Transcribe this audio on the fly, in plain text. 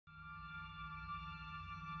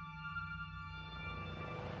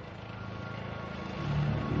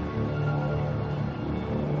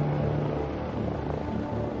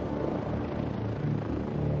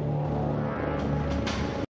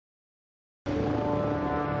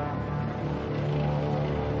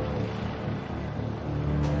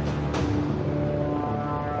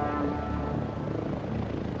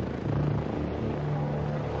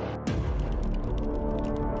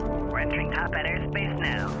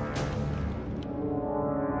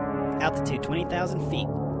Altitude 20,000 feet.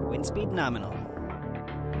 Wind speed nominal.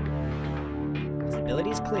 Visibility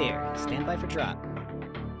is clear. Stand by for drop.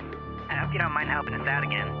 I hope you don't mind helping us out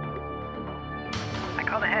again. I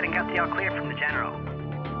called ahead and got the all clear from the general.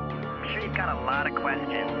 I'm sure you've got a lot of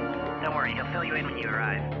questions. Don't worry, he'll fill you in when you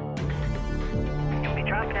arrive. You'll be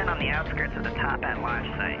dropping in on the outskirts of the Top Hat launch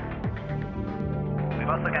site. We've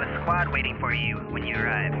also got a squad waiting for you when you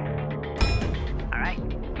arrive. Alright,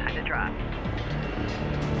 time to drop.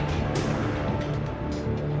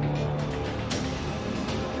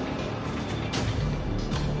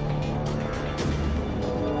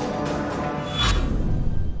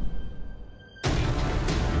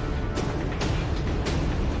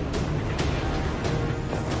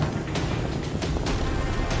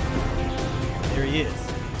 There he is.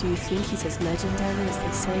 Do you think he's as legendary as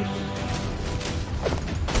they say?